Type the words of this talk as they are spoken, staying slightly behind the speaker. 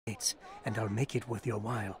and I'll make it worth your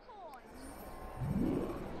while.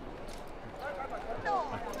 No,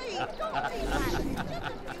 please, don't leave that. Just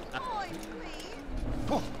a few coins, please.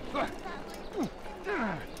 What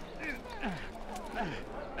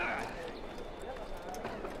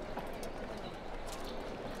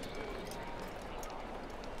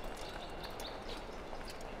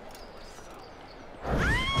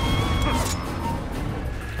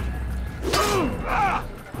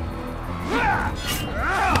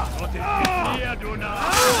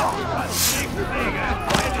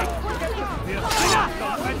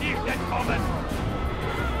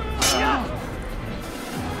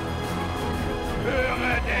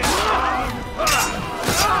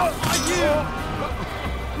happened here?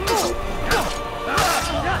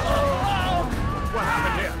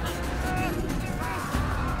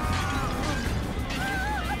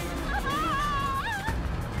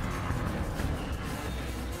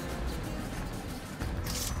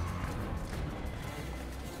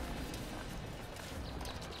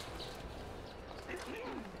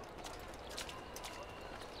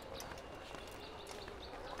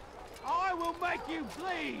 I will make you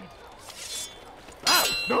bleed!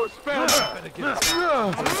 No spell! Assassin!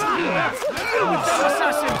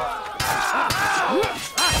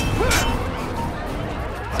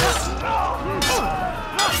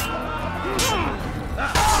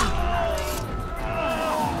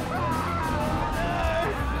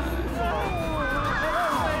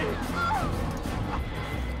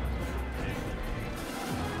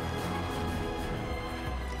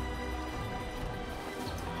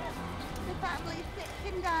 The family's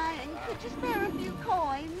sick and dying. Could you spare a few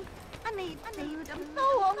coins? I need food. I'm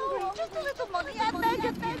so hungry. Just a little money. I beg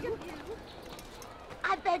of you.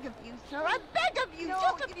 I beg of you, sir. I beg of you.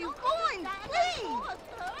 Just a few coins, please.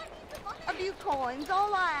 A few coins.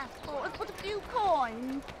 All I ask for is but a few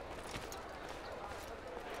coins.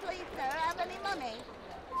 Please, sir, have any money?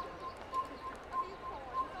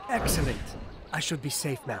 Excellent. I should be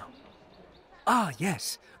safe now. Ah,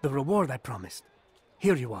 yes, the reward I promised.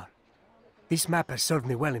 Here you are. This map has served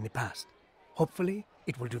me well in the past. Hopefully,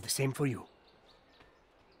 it will do the same for you.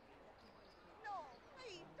 No,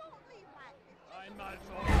 please, don't leave like this. Einmal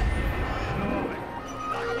schon.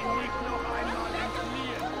 Lass ihn nicht noch einmal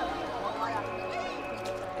entfliehen.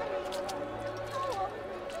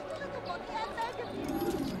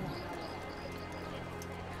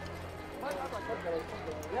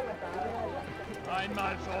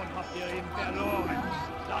 Einmal schon habt ihr ihn verloren.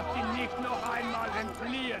 Lasst ihn nicht noch einmal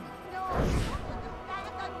entfliehen.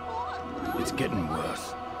 It's getting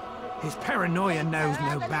worse. His paranoia knows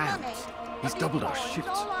no bounds. He's doubled our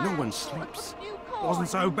shifts. No one sleeps. Wasn't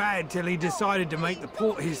so bad till he decided to make the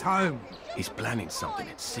port his home. He's planning something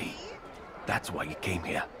at sea. That's why he came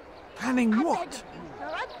here. Planning what?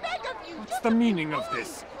 What's the meaning of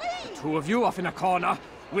this? The two of you off in a corner,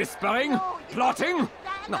 whispering, plotting?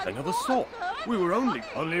 Nothing of the sort. We were only...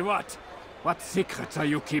 Only what? What secrets are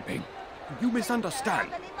you keeping? You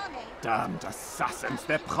misunderstand. Damned assassins,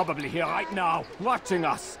 they're probably here right now, watching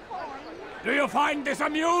us. Do you find this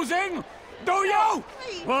amusing? Do you?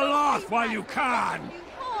 Well, laugh while you can.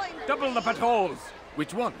 Double the patrols.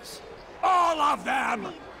 Which ones? All of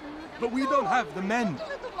them! But we don't have the men.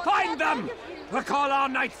 Find them! Recall our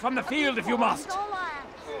knights from the field if you must. All I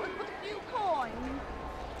ask for is but a few coins.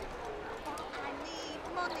 I need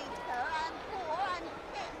money, sir. I'm poor, I'm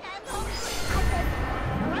sick, I'm hungry.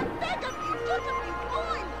 I beg of you, just a few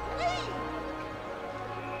coins, please.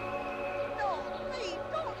 No, please,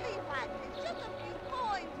 don't leave like this. Just a few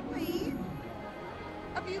coins, please.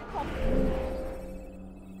 A few coins.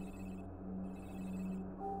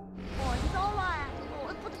 Coins, all I ask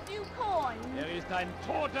for is but a few coins. Ist ein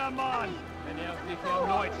toter Mann, wenn sich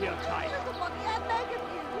erneut hier zeigt. Little money, I beg of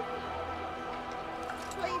you.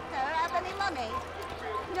 Please, sir, have any money?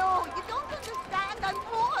 No, you don't understand. I'm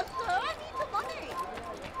poor, sir. I need the money.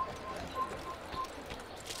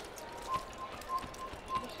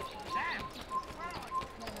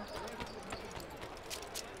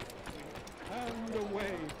 Turned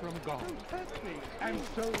away from God. And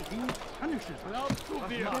so he punishes us. Glaubst du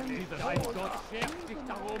wirklich, ein Gott schert sich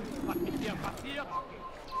darum, was mit dir passiert?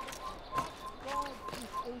 God is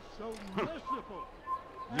also merciful.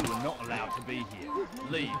 You were not allowed to be here.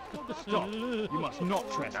 Leave. Stop. You must not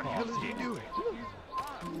trespass here. A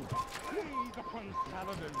plague upon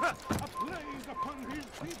Saladin. A plague upon his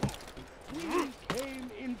people. We came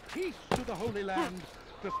in peace to the Holy Land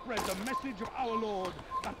to spread the message of our Lord,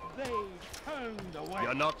 but they turned away.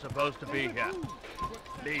 You're not supposed to be here.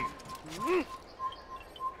 Leave.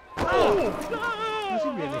 Does he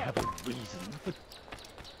really have a reason for...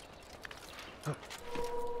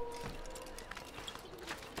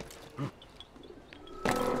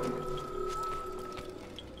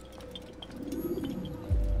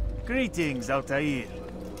 Greetings, Altair.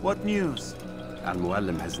 What news?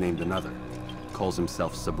 Al-Muallim has named another. Calls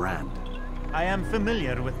himself Sibrand. I am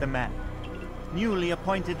familiar with the man. Newly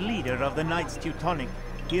appointed leader of the Knights Teutonic.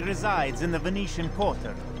 He resides in the Venetian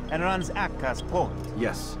Quarter and runs Akka's port.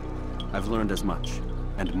 Yes, I've learned as much,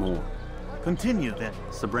 and more. Continue then.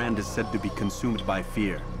 Sibrand is said to be consumed by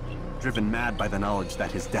fear, driven mad by the knowledge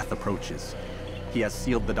that his death approaches. He has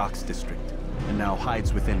sealed the docks district, and now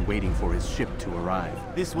hides within waiting for his ship to arrive.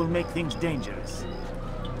 This will make things dangerous.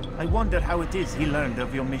 I wonder how it is he learned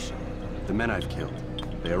of your mission. The men I've killed,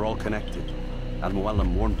 they are all connected.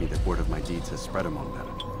 Al-Muallim warned me that word of my deeds has spread among them.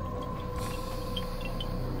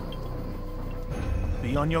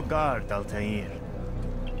 Be on your guard, Altair.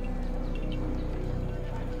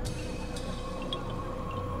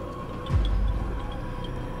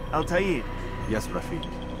 Altair. Yes, Rafiq.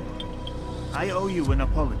 I owe you an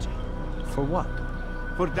apology. For what?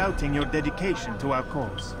 For doubting your dedication to our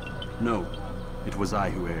cause. No, it was I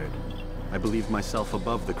who erred. I believed myself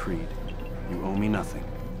above the creed. You owe me nothing.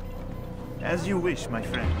 As you wish, my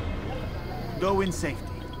friend. Go in safety.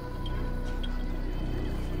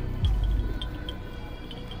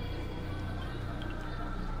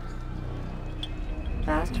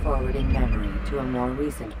 Fast-forwarding memory to a more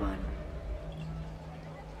recent one.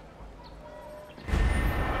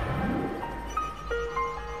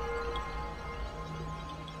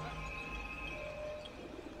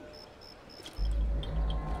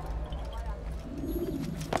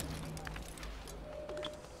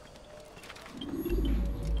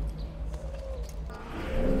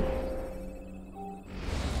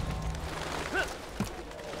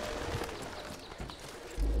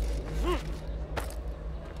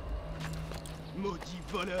 Maudit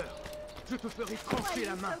voleur! Je te ferai trancher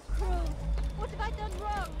la main! So cruel. What have I done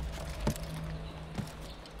wrong?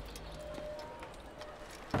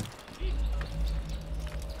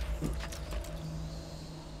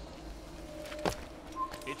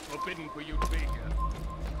 It's forbidden for you to be here.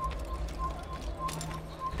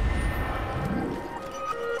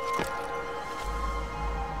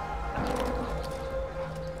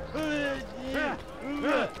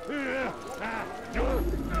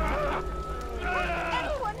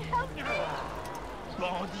 Anyone help me!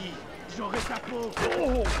 Bandit! J'aurai ta peau!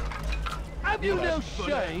 Oh! Have you no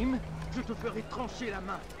shame? Je te ferai trancher la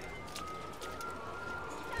main!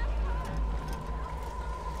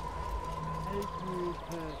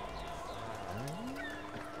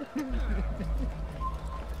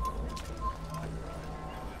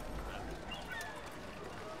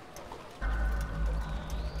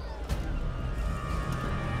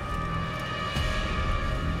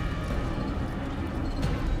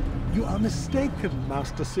 You are mistaken,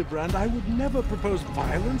 Master Sibrand. I would never propose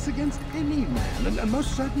violence against any man, and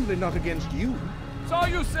most certainly not against you. So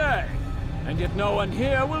you say, and yet no one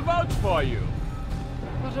here will vouch for you.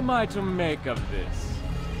 What am I to make of this?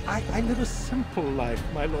 I live a simple life,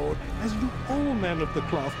 my lord, as do all men of the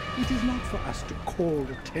cloth. It is not for us to call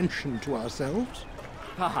attention to ourselves.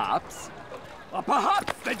 Perhaps. Or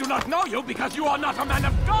perhaps they do not know you because you are not a man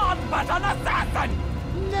of God, but an assassin!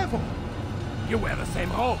 Never! You wear the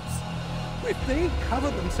same robes. If they cover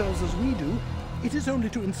themselves as we do, it is only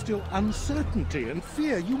to instill uncertainty and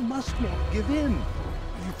fear. You must not give in.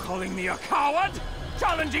 Are you calling me a coward?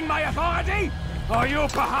 Challenging my authority? Are you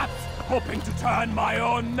perhaps hoping to turn my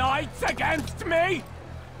own knights against me?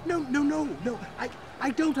 No. I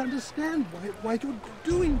don't understand why you're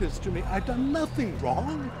doing this to me. I've done nothing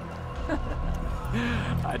wrong.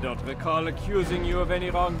 I don't recall accusing you of any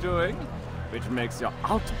wrongdoing, which makes your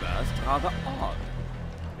outburst rather odd.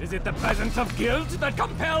 Is it the presence of guilt that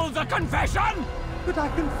compels a confession? But I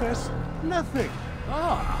confess nothing.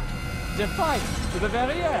 Ah, defiant to the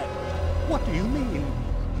very end. What do you mean?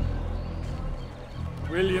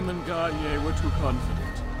 William and Garnier were too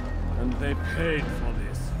confident, and they paid for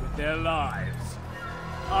this with their lives.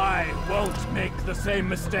 I won't make the same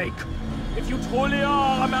mistake. If you truly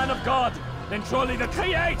are a man of God, then surely the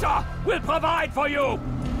Creator will provide for you.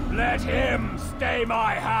 Let him stay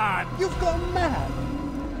my hand. You've gone mad.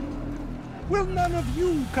 Will none of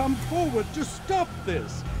you come forward to stop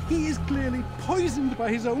this? He is clearly poisoned by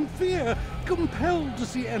his own fear, compelled to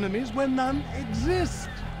see enemies where none exist.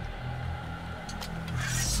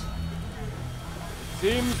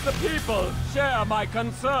 Seems the people share my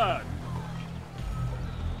concern.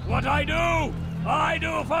 What I do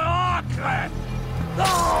for Acre!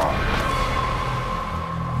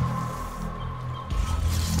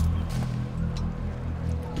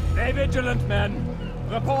 Stay vigilant, men.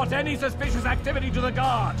 Report any suspicious activity to the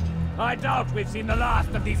guard. I doubt we've seen the last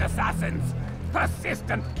of these assassins.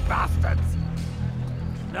 Persistent bastards.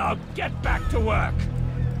 Now get back to work.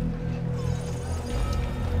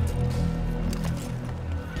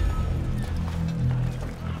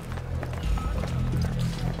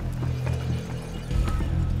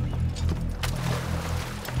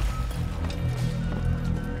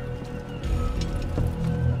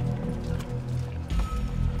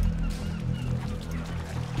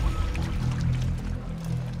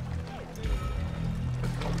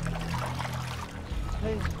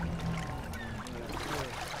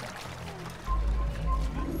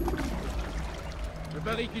 Je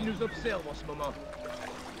parie qu'il nous observe en ce moment.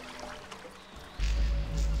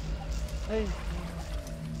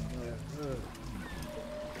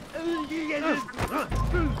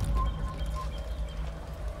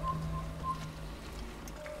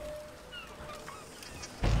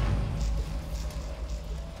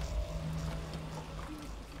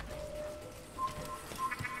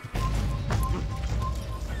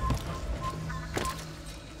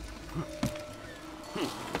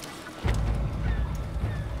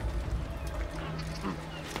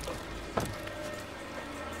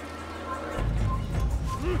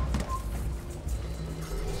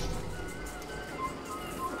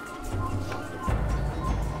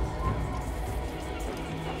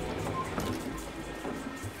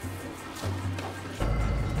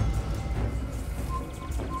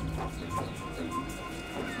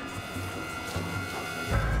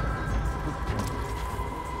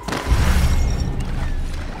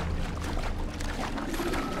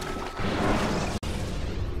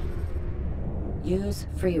 Use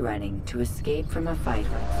free running to escape from a fight.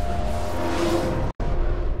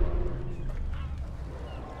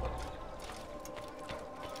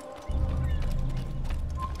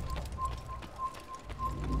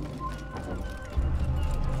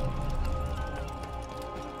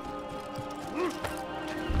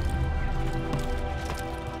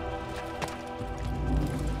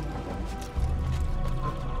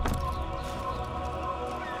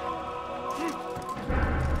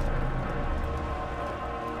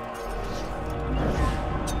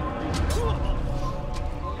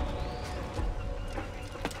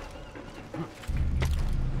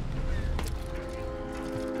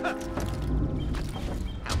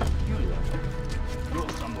 You're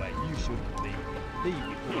somewhere you shouldn't be. Leave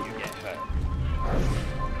before you get hurt.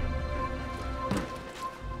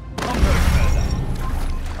 Come no further.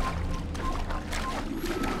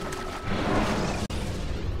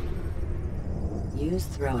 Use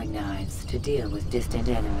throwing knives to deal with distant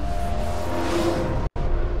enemies.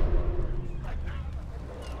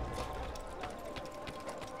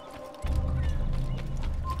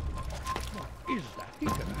 Is that? He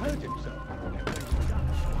can hurt himself.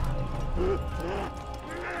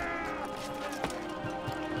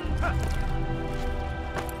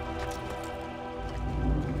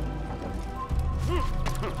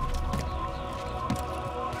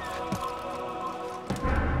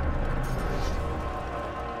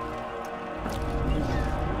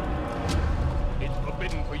 It's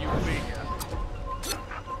forbidden for you to be here.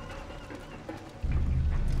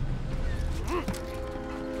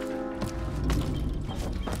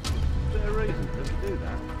 Is there a reason for him to do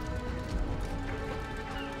that?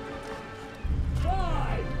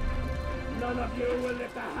 Why? None of you will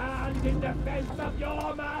lift a hand in defense of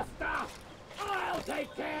your master! I'll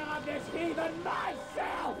take care of this heathen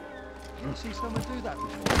myself! Didn't see someone do that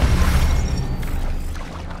before.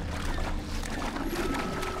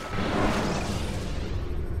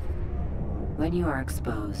 When you are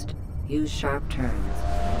exposed, use sharp turns.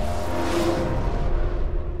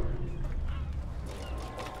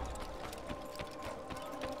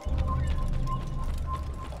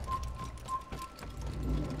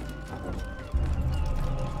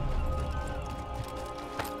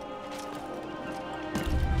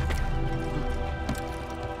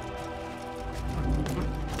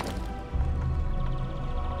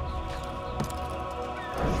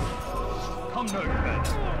 Come no further.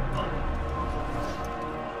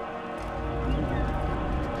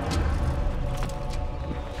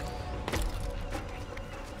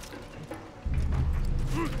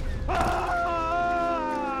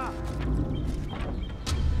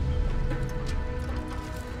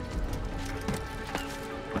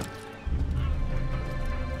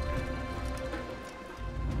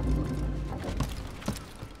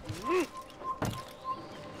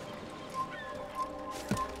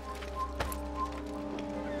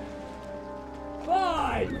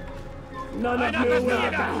 Fine! None of you will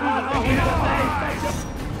lift a hand in defense of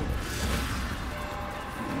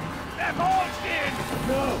They're marched in!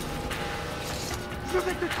 No! Je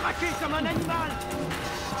vais te traquer comme un animal!